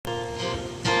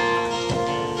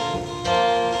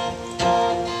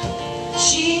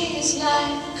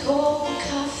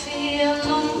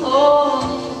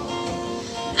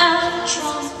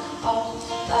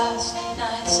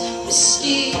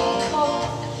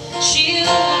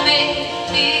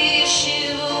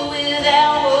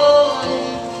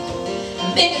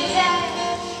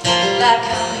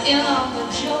taking on the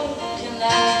joke, and I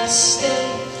can stay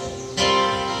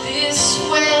this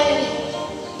way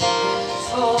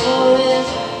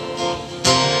forever.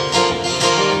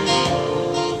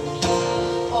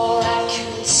 Or I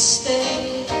could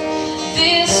stay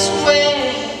this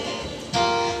way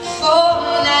for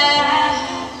now.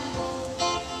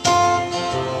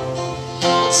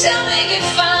 Well, tell me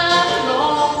if I'm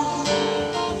wrong.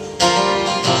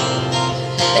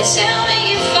 Tell me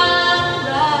if I'm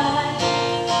right.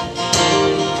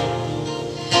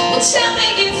 Well, tell me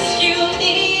if you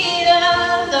need a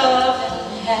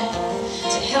loving hand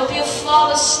to help you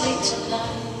fall asleep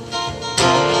tonight.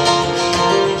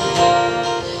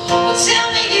 Well, tell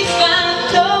me if I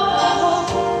know.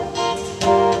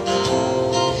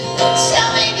 Well, tell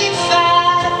me if I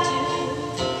do.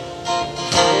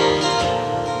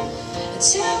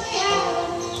 Tell me how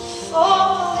to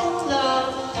fall in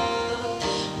love the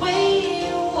way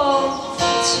you want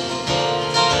me to.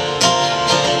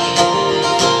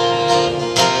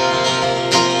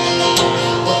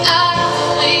 Well, I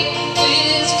wake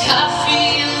with coffee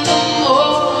in the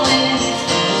morning.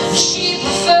 She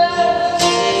prefers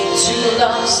 2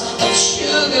 lumps of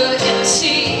sugar and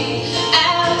tea.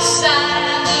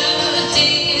 Outside the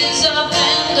days up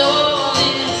and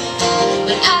dawning,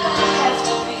 but I don't have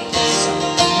to be. So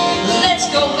let's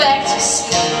go back to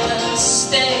sleep and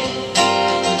stay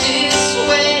this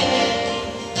way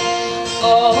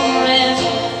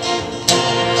forever.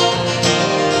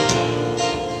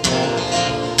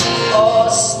 Or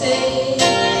stay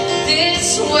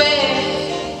this way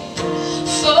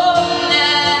for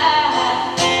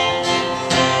now.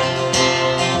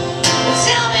 Well,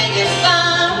 tell me if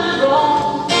I'm wrong.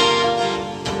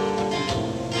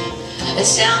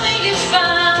 Tell me if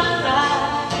I'm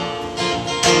right.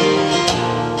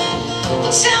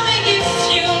 Well, tell me if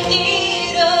you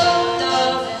need a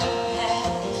loving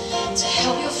hand to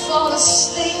help you fall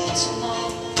asleep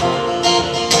tonight.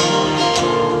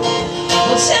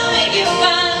 Well, tell me if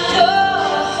I know.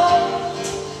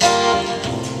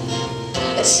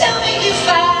 Tell me if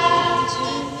I do.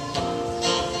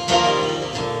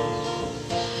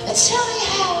 Tell me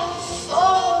how to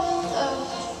fall in love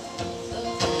the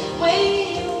way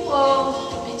you want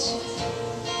me to.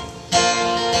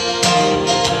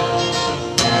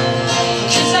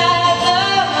 'Cause I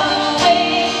love the way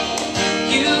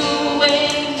you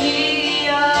wake me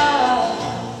up.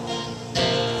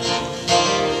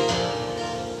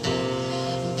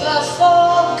 But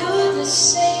for goodness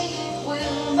sake,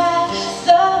 will my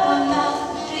love not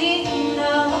be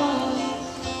enough?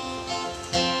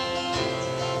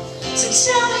 So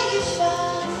tell me if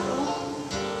I'm wrong,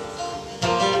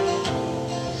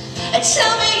 and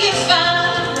tell me if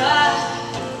I'm right,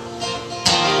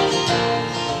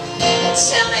 and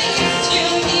tell me if you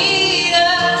need a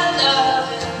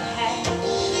loving hand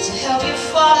to help you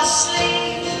fall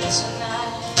asleep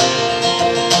tonight.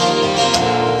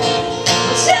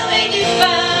 Well, tell me if I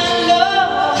know,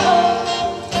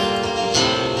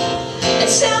 and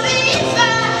tell me if I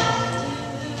do.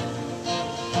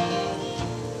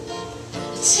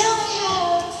 Tell me how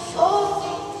to fall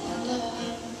in love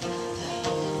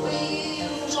the way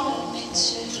you want me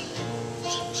to.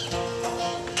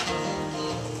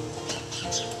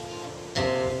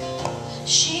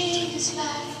 She's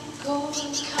like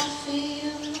golden coffee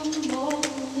in the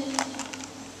morning.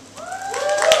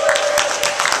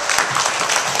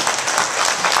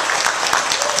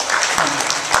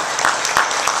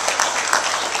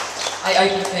 I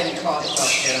opened a film in Cardiff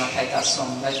last year and I played that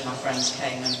song. Loads of my friends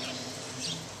came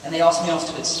and they asked me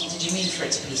afterwards, did you mean for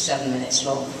it to be 7 minutes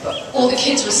long? But all the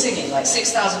kids were singing, like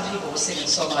 6,000 people were singing the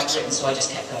song I'd written, so I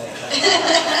just kept going.